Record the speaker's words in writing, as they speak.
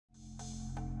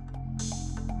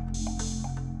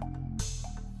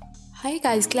Hi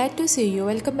guys, glad to see you.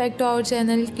 Welcome back to our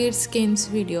channel Kids Games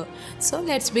video. So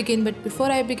let's begin, but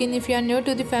before I begin, if you are new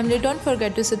to the family, don't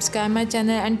forget to subscribe my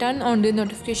channel and turn on the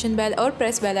notification bell or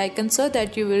press bell icon so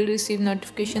that you will receive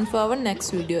notification for our next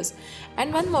videos.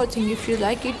 And one more thing, if you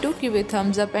like it, do give a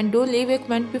thumbs up and do leave a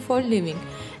comment before leaving.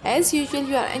 As usual,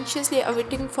 you are anxiously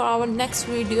awaiting for our next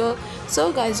video.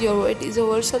 So guys, your wait is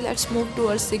over, so let's move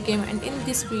towards the game. And in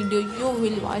this video you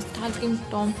will watch Talking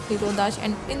Tom Hero Dash,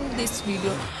 and in this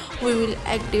video we will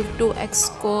active 2x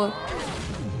score,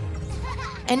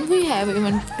 and we have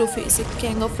even to face a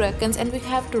gang of raccoons, and we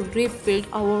have to rebuild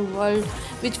our world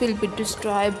which will be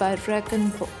destroyed by Raccoon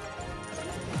Boss.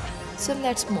 So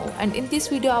let's move. And in this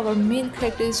video our main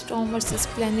character is Tom versus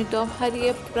Planet of.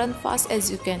 Hurry up, run fast as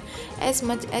you can. As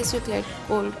much as you collect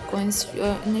gold coins,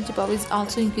 your energy power is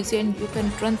also increasing and you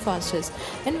can run faster.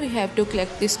 And we have to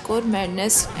collect this core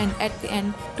madness, and at the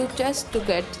end to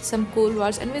get some cool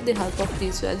wars, and with the help of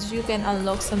these wars you can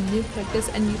unlock some new characters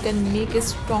and you can make a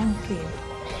strong team.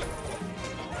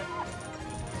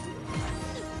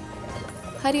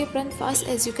 Hurry up, run fast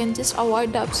as you can. Just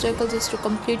avoid the obstacles just to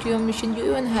complete your mission.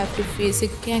 You even have to face a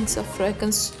gangs of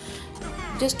raccoons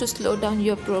just to slow down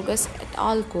your progress at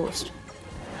all cost.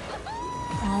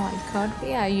 Oh my god,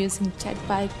 we are using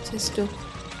jetpack just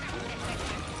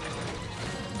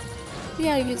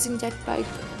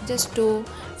to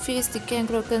face the gang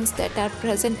raccoons that are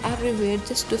present everywhere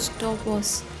just to stop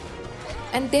us.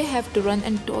 And they have to run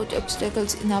and dodge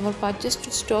obstacles in our path just to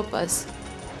stop us.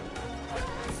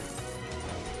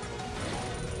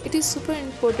 It is super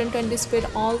important to anticipate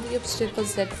all the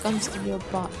obstacles that comes in your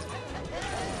path.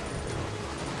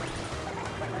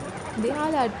 They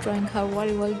all are trying hard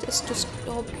very well just to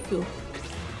stop you.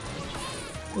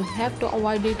 We have to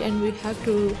avoid it and we have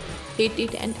to hit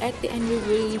it, and at the end we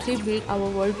will rebuild our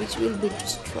world which will be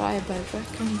destroyed by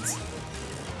raccoons.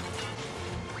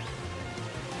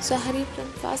 So hurry, run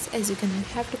fast as you can. We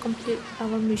have to complete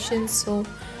our mission, so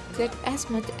collect as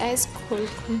much as gold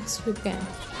coins we can.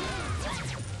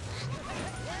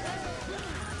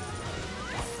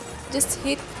 Just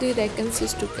hit the raccoons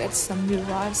just to get some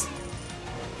rewards.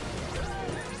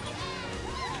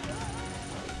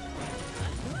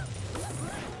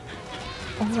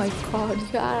 Oh my god,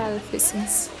 you are all facing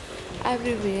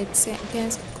everywhere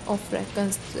gangs of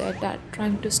raccoons that are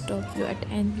trying to stop you at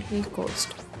any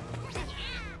cost.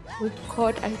 We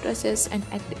caught ultra chest, and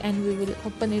at the end we will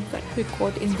open it, but we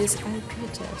caught in this ultra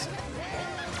chest.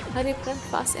 Hurry, run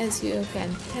fast as you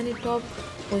can. Turn it up.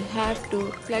 We have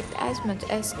to collect as much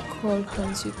as gold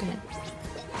coins you can.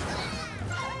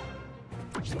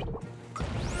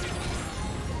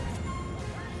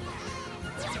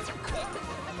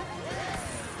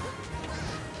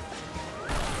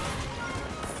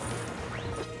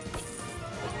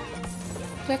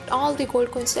 Collect all the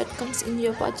gold coins that comes in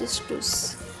your path just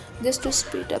to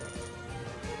speed up.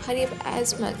 Hurry up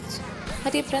as much.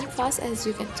 Hurry up, run fast as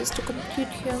you can just to complete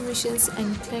your missions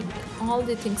and collect all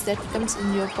the things that comes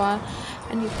in your path,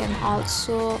 and you can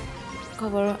also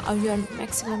cover your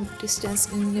maximum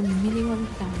distance in the minimum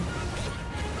time.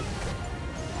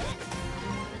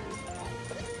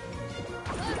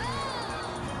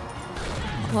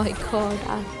 Oh my god,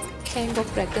 a gang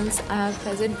of raccoons are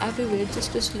present everywhere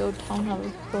just to slow down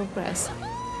our progress,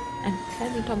 and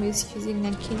Planet Tom is using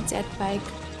a king jetpack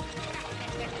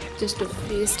just to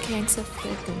face gangs of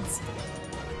raccoons.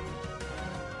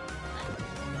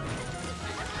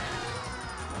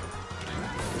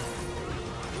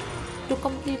 To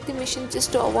complete the mission,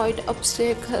 just to avoid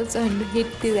obstacles and hit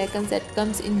the raccoons that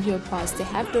comes in your path, they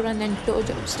have to run and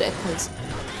dodge obstacles.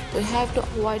 We have to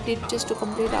avoid it just to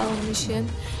complete our mission,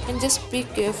 and just be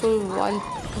careful while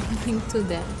running to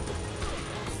them.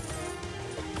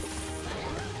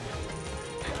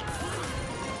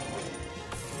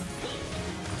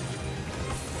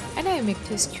 And I make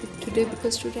this cute today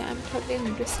because today I'm totally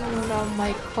noticing, oh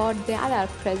my god, they all are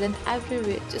present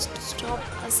everywhere just to stop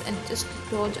us and just to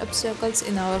dodge obstacles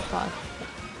in our path.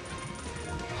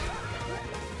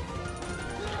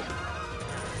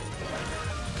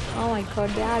 Oh my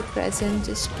god, they are present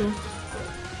just to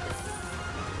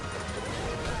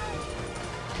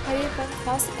hurry up and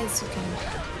fast as you can.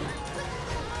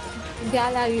 They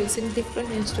all are using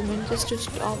different instruments just to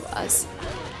stop us.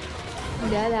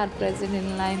 They all are present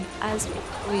in line as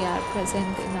we are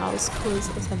present in our school's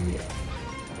assembly.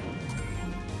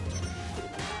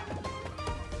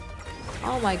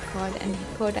 Oh my god, and we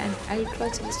got an ultra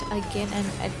chest again, and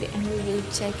at the end we will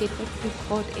check it what we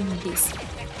got in this.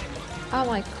 Oh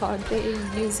my god, they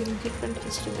are using different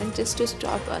instruments just to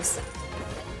stop us.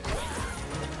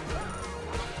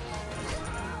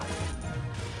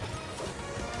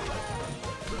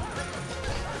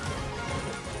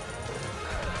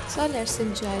 So let's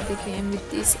enjoy the game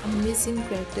with these amazing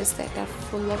characters that are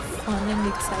full of fun and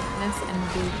excitement and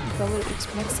will cover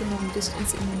its maximum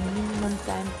distance in a minimum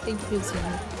time using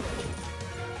it.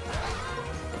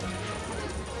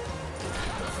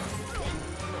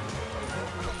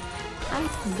 I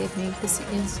think they make the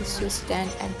sequences to stand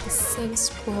at the same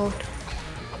spot.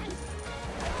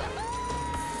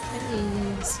 And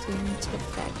he is doing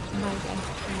jetpack bike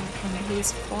and he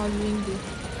is following the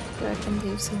Raccoon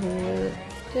Gangs whole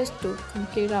just to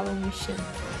complete our mission.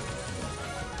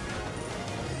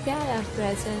 We are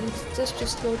present just to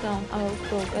slow down our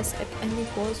progress at any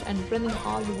cost, and running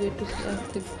all the way to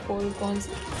collect the polygons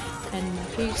and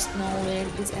reach nowhere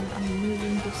is an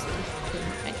amazing destination.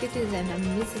 And it is an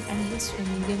amazing and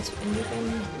swimming game, and you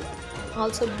can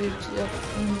also build your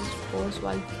friends force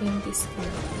while playing this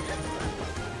game.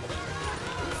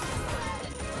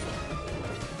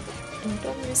 And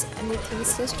don't miss anything,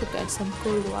 it's just to get some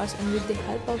cool rewards, and with the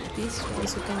help of these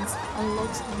rewards you can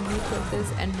unlock some new characters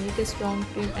and make a strong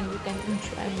team, and you can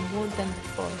enjoy more than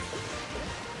before.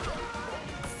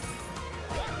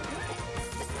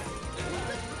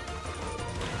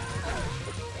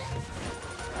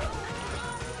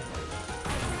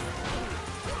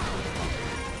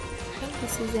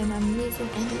 This is an amazing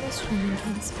endless running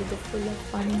games with a full of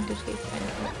fun,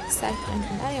 entertainment, and excitement,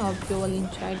 and I hope you all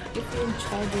enjoyed. If you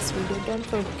enjoyed this video, don't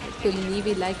forget to leave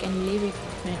a like and leave a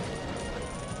comment.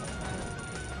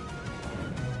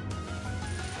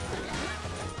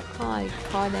 Oh my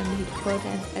god, and he got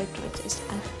an ultra just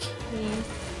again.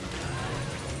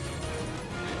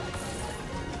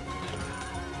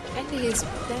 And his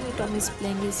Planet Tom is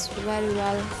playing this very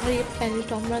well. Hurry up, Planet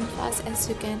Tom, run fast as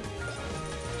you can.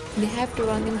 They have to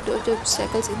run into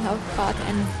obstacles in our path,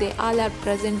 and they all are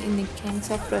present in the gangs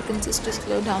of Raccoons just to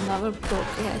slow down our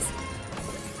progress.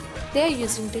 They are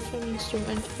using different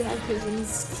instruments, they are using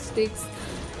sticks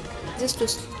just to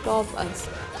stop us.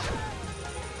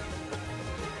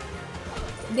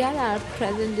 They all are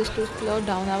present just to slow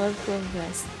down our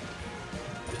progress.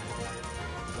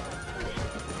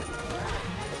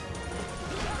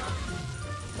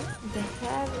 They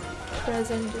have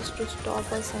present just to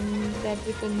stop us and that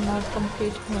we could not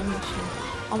complete our mission.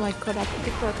 Oh my god, I think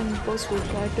the Raccoon Boss will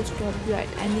try to stop you at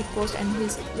any cost, and he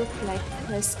look like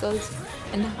rascals,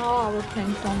 and how our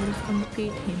friend Tom will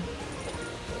complete him.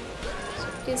 So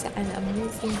it is an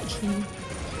amazing game.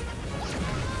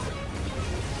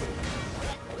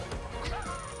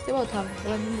 They both are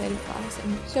running very fast,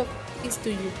 and which of these do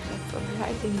you prefer?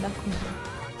 Right in the corner.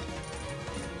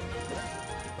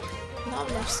 Now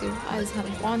let's see who has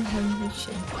won her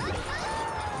mission.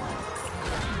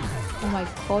 Oh my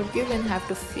god, we even have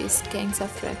to face gangs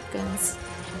of Raccoons.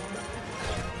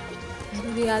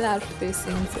 We all are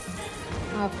facing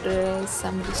after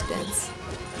some distance.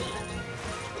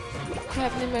 You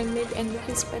have the magnet and it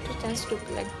is better chance to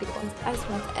collect the coins as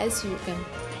much as you can.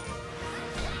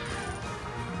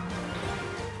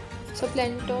 So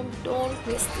Planet Tom, don't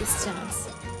miss this chance.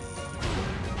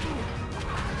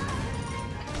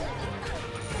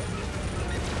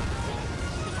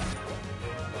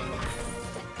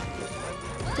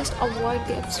 Just avoid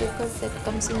the obstacles that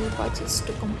comes in your purchase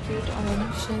to complete our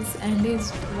missions, and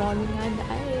he's rolling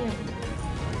and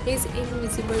he's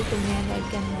invisible to me and I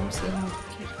cannot see him.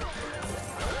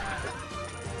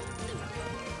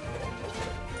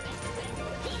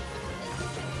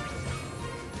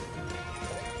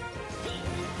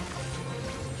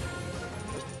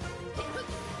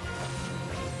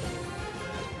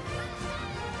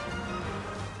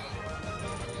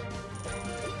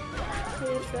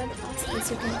 Run fast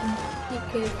as you can, be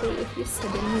careful if you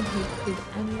suddenly hit with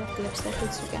any of the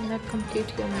obstacles. You cannot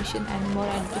complete your mission anymore,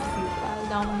 and if you fall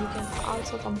down you can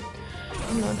also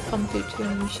not complete your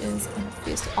missions and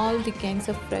face all the gangs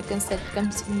of Raccoons that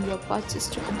comes in your path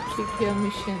just to complete your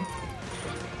mission.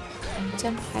 And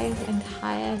jump higher and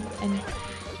higher and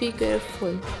be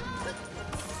careful.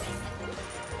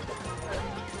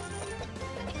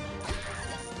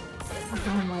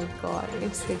 Oh my god,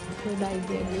 it's a good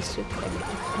idea just to collect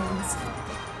the coins.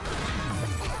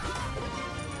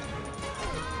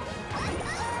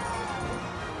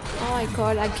 Oh my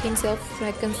god, our gangs of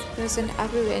Raccoons present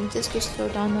everywhere, and just to slow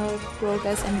down our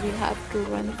progress, and we have to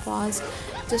run fast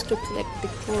just to collect the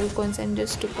gold coins and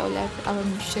just to collect our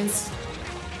missions.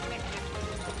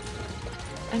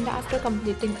 And after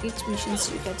completing each mission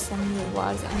you get some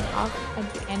rewards, and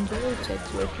at the end you will check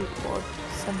your report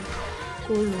some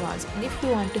cool rewards. And if you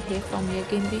want to hear from me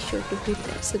again, be sure to hit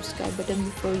that subscribe button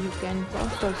before you can.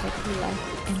 Don't forget to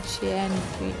like and share and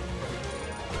tweet.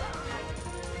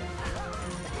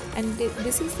 And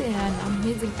this is an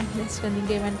amazing and stunning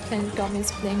game, and Planet Tom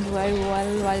is playing very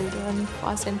well while running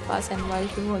fast and fast, and while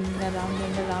he rolling around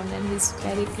and around, and he's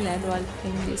very glad while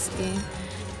playing this game.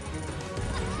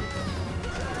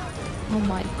 Oh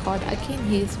my god, again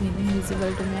he is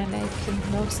invisible to me and I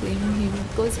cannot see him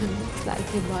because he looks like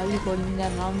a ball rolling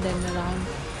around and around.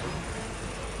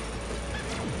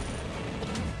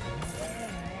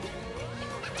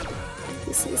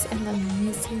 This is an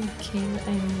amazing game,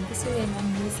 and this is an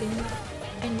amazing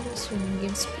and swimming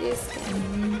games. Please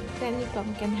can Danny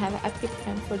Tom can have an epic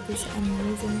fan for this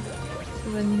amazing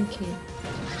running game.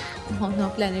 Oh no,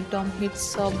 Planet Tom hit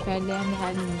so badly and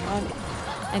had not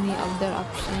any other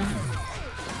option.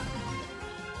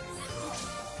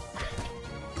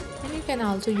 And you can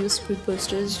also use speed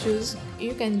boosters.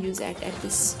 You can use it at the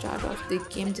start of the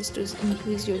game just to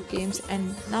increase your games.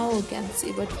 And now you can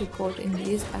see what we got in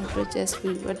these ultra chest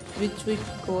field, which we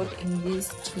got in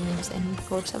these games, and we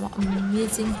got some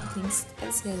amazing things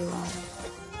as well.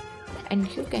 And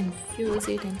you can use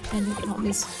it, and Planet Tom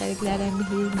is very glad, and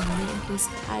he made his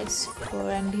high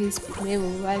score and he's play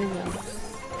very well.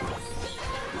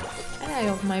 And I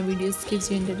hope my videos gives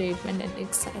you entertainment and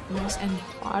excitement and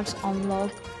parts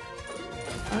unlock.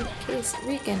 Okay, so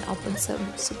we can open some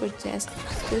super chests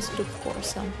just to for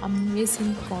some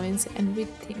amazing coins, and we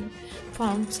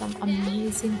found some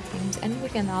amazing things, and we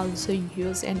can also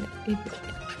use and we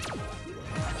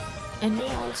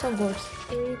also got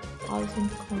 8,000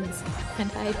 coins, and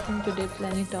I think today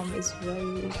Planet Tom is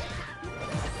very rich.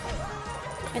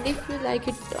 And if you like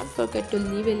it, don't forget to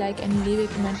leave a like and leave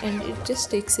a comment, and it just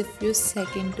takes a few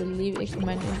seconds to leave a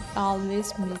comment and it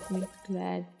always make me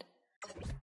glad.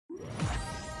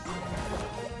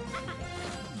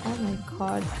 Oh my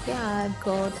god, yeah,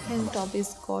 god, Planet Tom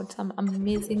is got some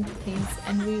amazing things,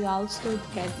 and we also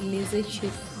get laser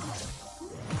ship.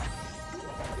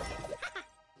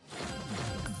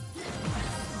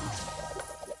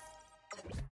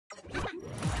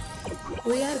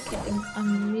 We are getting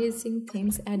amazing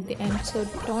things at the end, so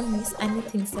don't miss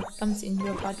anything that comes in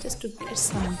your path just to get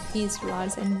some of these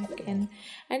rewards, and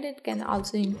it can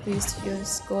also increase your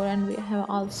score. And we have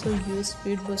also used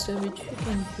speed booster, which you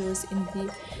can use in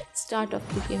the start of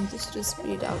the game just to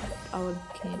speed out our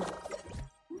game.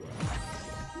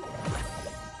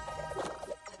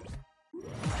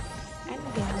 And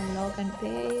they unlock and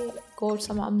they got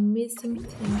some amazing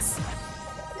things.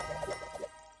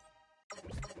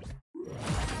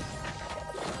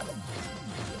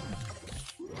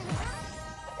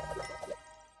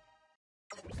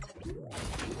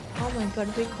 Oh my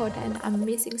god, we got an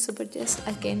amazing super chest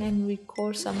again, and we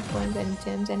got some coins and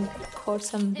gems, and we got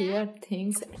some rare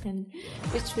things, and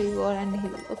which we wore, and he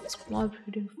looks more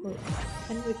beautiful.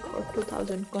 And we got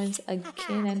 2000 coins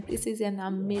again, and this is an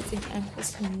amazing and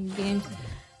fascinating game.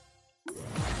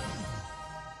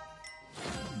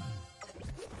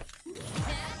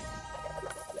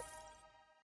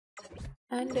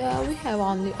 And we have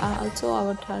only also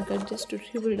our target just to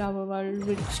rebuild our world,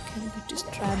 which can be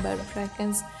destroyed by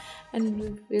dragons,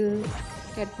 and we will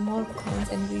get more coins,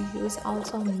 and we use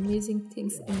also amazing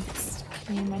things in this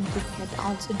game, and we get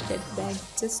also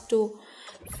jetpack just to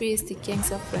face the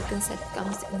gangs of dragons that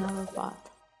comes in our path.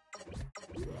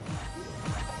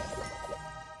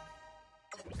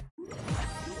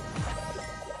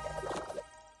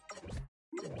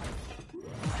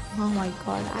 Oh my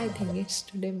god, I think it's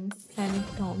today Planet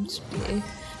Tom's day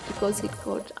because he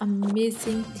got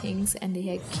amazing things, and he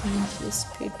had gained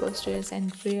speed boosters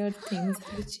and rare things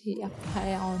which he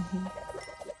apply on him.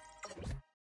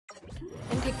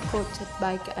 And he got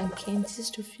jetpack again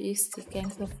just to face the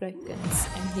gangs of Raccoons,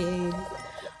 and he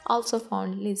also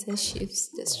found laser ships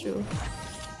just to.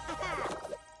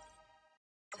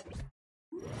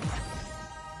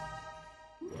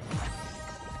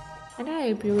 And I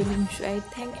hope you will enjoy.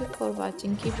 Thank you for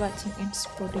watching. Keep watching and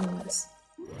supporting us.